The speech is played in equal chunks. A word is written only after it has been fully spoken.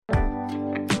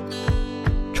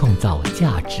创造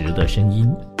价值的声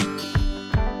音。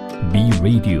B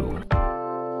Radio。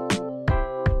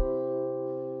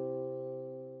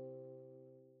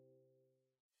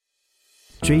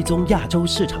追踪亚洲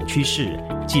市场趋势，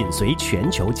紧随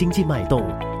全球经济脉动。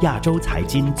亚洲财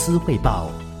经资汇报。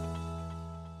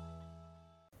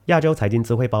亚洲财经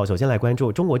资汇报首先来关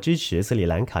注中国支持斯里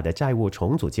兰卡的债务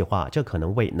重组计划，这可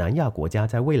能为南亚国家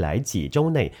在未来几周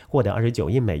内获得29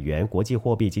亿美元国际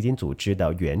货币基金组织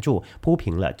的援助铺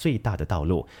平了最大的道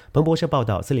路。彭博社报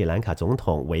道，斯里兰卡总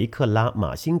统维克拉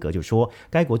马辛格就说，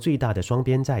该国最大的双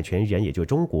边债权人也就是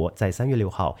中国，在3月6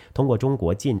号通过中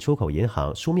国进出口银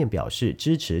行书面表示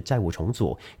支持债务重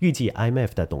组，预计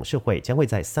IMF 的董事会将会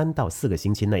在3到4个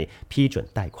星期内批准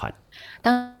贷款。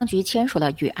当局签署了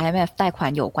与 IMF 贷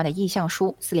款有关的意向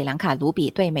书，斯里兰卡卢比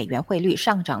对美元汇率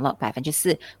上涨了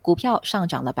 4%， 股票上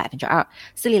涨了 2%。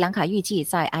 斯里兰卡预计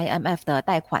在 IMF 的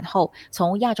贷款后，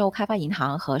从亚洲开发银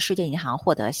行和世界银行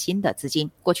获得新的资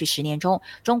金。过去10年中，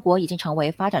中国已经成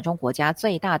为发展中国家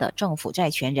最大的政府债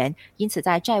权人，因此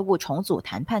在债务重组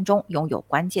谈判中拥有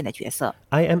关键的角色。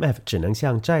 IMF 只能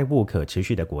向债务可持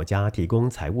续的国家提供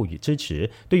财务与支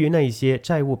持，对于那一些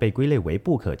债务被归类为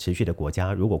不可持续的国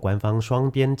家，如果官方双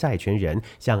边债权人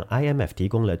向 IMF 提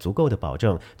供了足够的保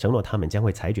证，承诺他们将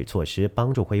会采取措施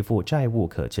帮助恢复债务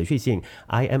可持续性，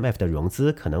 IMF 的融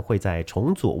资可能会在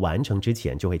重组完成之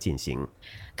前就会进行。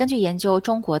根据研究，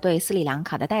中国对斯里兰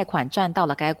卡的贷款占到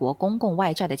了该国公共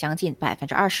外债的将近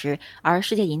 20%， 而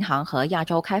世界银行和亚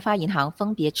洲开发银行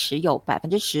分别持有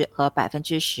 10% 和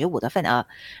 15% 的份额，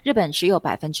日本持有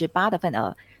 8% 的份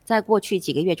额。在过去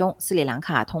几个月中，斯里兰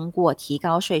卡通过提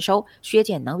高税收、削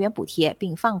减能源补贴，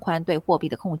并放宽对货币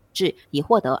的控制，以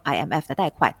获得 IMF 的贷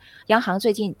款。央行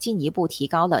最近进一步提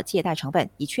高了借贷成本，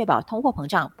以确保通货膨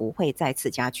胀不会再次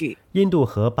加剧。印度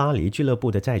和巴黎俱乐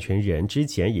部的债权人之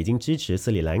前已经支持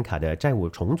斯里兰卡的债务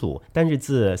重组，但是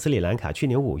自斯里兰卡去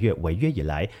年5月违约以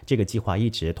来，这个计划一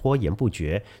直拖延不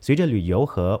决。随着旅游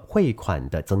和汇款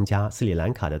的增加，斯里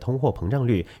兰卡的通货膨胀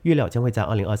率预料将会在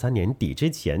2023年底之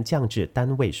前降至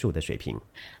单位数的水平。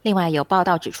另外有报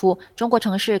道指出，中国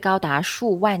城市高达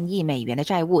数万亿美元的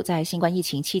债务在新冠疫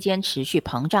情期间持续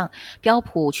膨胀。标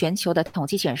普全球的统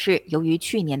计显示，由于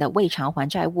去年的未偿还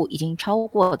债务已经超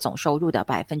过总收入的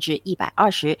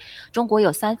 120%， 中国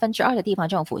有2/3的地方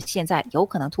政府现在有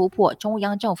可能突破中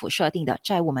央政府设定的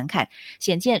债务门槛，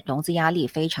显见融资压力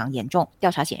非常严重。调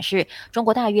查显示，中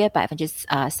国大约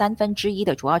1/3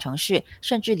的主要城市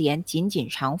甚至连仅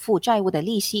偿付债务的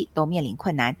利息都面临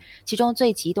困难，其中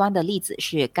最极端的例子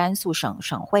是甘肃省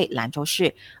省会兰州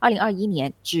市，2021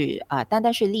年单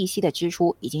单是利息的支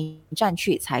出已经占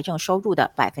去财政收入的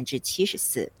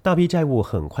 74%。 大批债务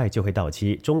很快就会到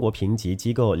期。中国评级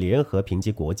机构联合评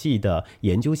级国际的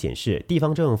研究显示，地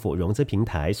方政府融资平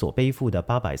台所背负的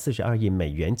842亿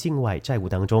美元境外债务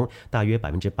当中，大约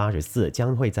 84%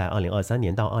 将会在2023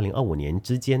年到2025年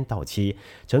之间到期。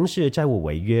城市债务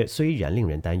违约虽然令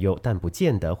人担忧，但不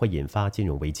见得会引发金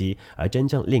融危机，而真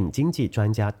正令经济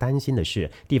专家担心的是，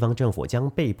地方政府将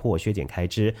被迫削减开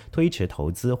支、推迟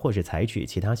投资或是采取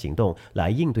其他行动来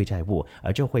应对债务，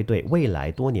而这会对未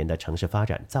来多年的城市发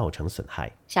展造成损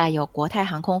害。下来有国泰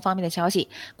航空方面的消息，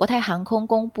国泰航空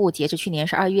公布截至去年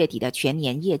12月底的全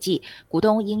年业绩，股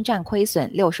东应占亏损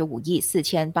65亿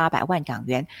4800万港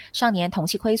元，上年同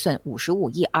期亏损55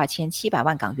亿2700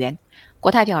万港元。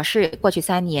国泰表示，过去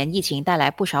3年疫情带来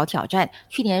不少挑战，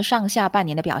去年上下半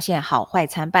年的表现好坏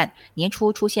参半。年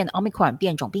初出现 Omicron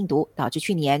变种病毒，导致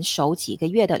去年首几个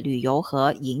月的旅游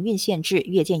和营运限制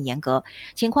越见严格，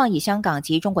情况以香港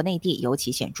及中国内地尤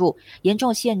其显著，严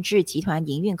重限制集团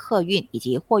营运客运以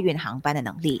及货运航班的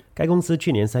能力。该公司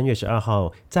去年3月12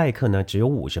号载客只有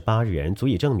58人，足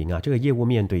以证明这个业务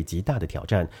面对极大的挑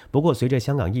战。不过随着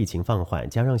香港疫情放缓，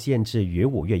加上限制于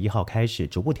5月1号开始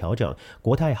逐步调整，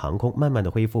国泰航空慢慢的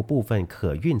恢复部分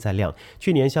可运载量，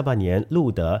去年下半年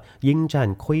录得应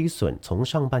占亏损从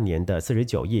上半年的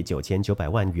49亿9900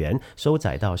万元收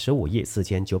窄到15亿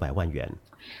4900万元。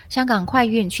香港快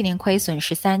运去年亏损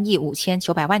13亿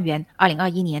5900万元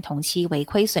，2021年同期为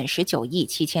亏损19亿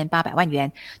7800万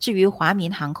元。至于华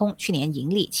民航空，去年盈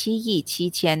利7亿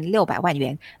7600万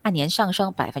元，按年上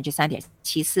升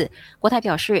 3.74%。国泰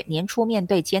表示，年初面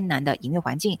对艰难的营运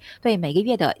环境，对每个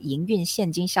月的营运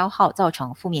现金消耗造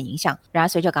成负面影响。然而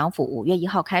随着港府5月1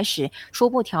号开始初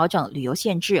步调整旅游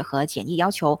限制和检疫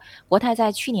要求，国泰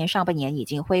在去年上半年已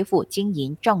经恢复经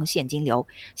营正现金流。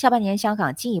下半年香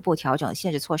港进一步调整限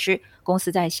限制措施，公司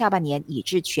在下半年以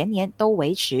至全年都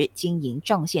维持经营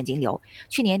正现金流。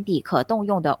去年底可动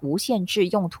用的无限制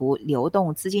用途流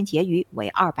动资金结余为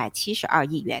272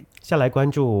亿元。下来关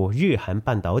注日韩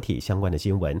半导体相关的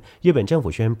新闻。日本政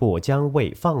府宣布将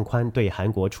为放宽对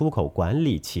韩国出口管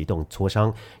理启动磋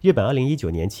商。日本2019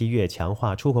年7月强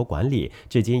化出口管理，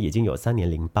至今已经有3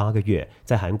年08个月。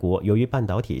在韩国，由于半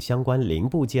导体相关零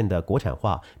部件的国产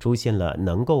化，出现了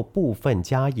能够部分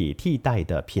加以替代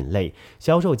的品类，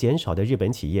销售减少的日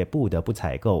本企业不得不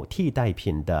采购替代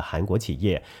品的韩国企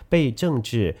业，被政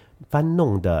治翻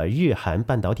弄的日韩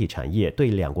半导体产业对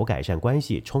两国改善关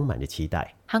系充满着期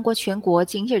待。韩国全国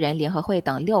经纪人联合会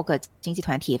等6个经济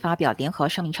团体发表联合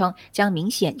声明称，将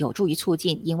明显有助于促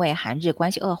进因为韩日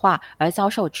关系恶化而遭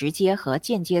受直接和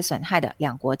间接损害的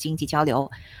两国经济交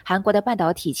流。韩国的半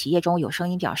导体企业中有声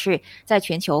音表示，在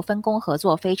全球分工合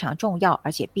作非常重要而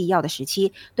且必要的时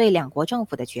期，对两国政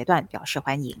府的决断表示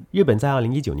欢迎。日本在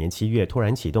2019年7月突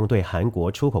然启动对韩国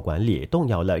出口管理，动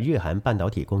摇了日韩半导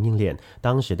体供应链。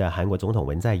当时的韩国总统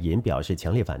文在寅表示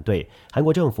强烈反对，韩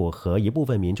国政府和一部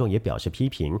分民众也表示批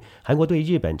评。韩国对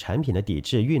日本产品的抵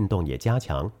制运动也加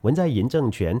强，文在寅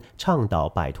政权倡导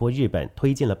摆脱日本，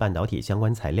推进了半导体相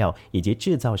关材料以及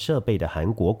制造设备的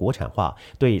韩国国产化，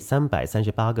对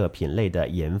338个品类的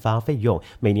研发费用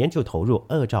每年就投入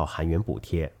2兆韩元补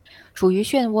贴。处于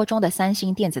漩涡中的三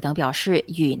星电子等表示，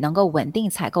与能够稳定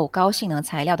采购高性能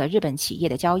材料的日本企业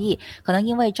的交易可能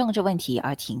因为政治问题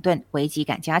而停顿，危机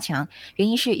感加强。原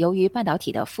因是由于半导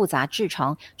体的复杂制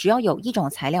程，只要有一种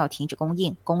材料停止供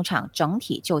应，工厂整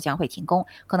体就将会停工，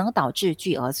可能导致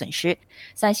巨额损失。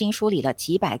三星梳理了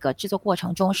几百个制作过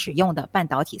程中使用的半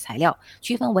导体材料，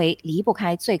区分为离不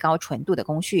开最高纯度的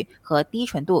工序和低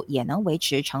纯度也能维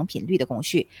持成品率的工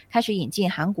序，开始引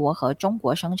进韩国和中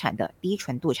国生产的低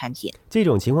纯度产品。这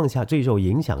种情况下最受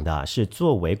影响的是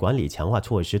作为管理强化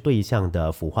措施对象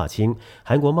的氟化氢。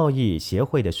韩国贸易协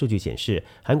会的数据显示，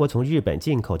韩国从日本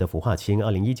进口的氟化氢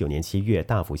2019年7月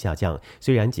大幅下降，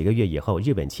虽然几个月以后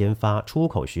日本签发出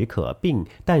口许可，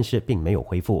但是并没有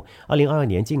恢复。2022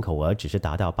年进口额只是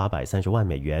达到830万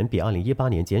美元，比2018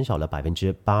年减少了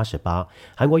88%。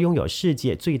韩国拥有世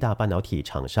界最大半导体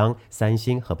厂商三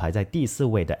星和排在第4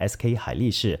位的 SK 海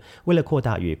力士。为了扩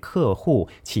大与客户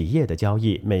企业的交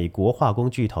易，美国化工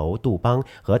巨头杜邦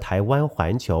和台湾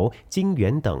环球、晶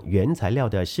圆等原材料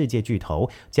的世界巨头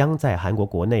将在韩国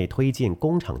国内推进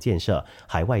工厂建设，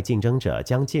海外竞争者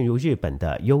将进入日本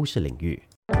的优势领域。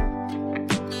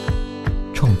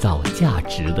创造价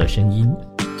值的声音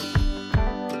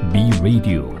B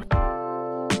Radio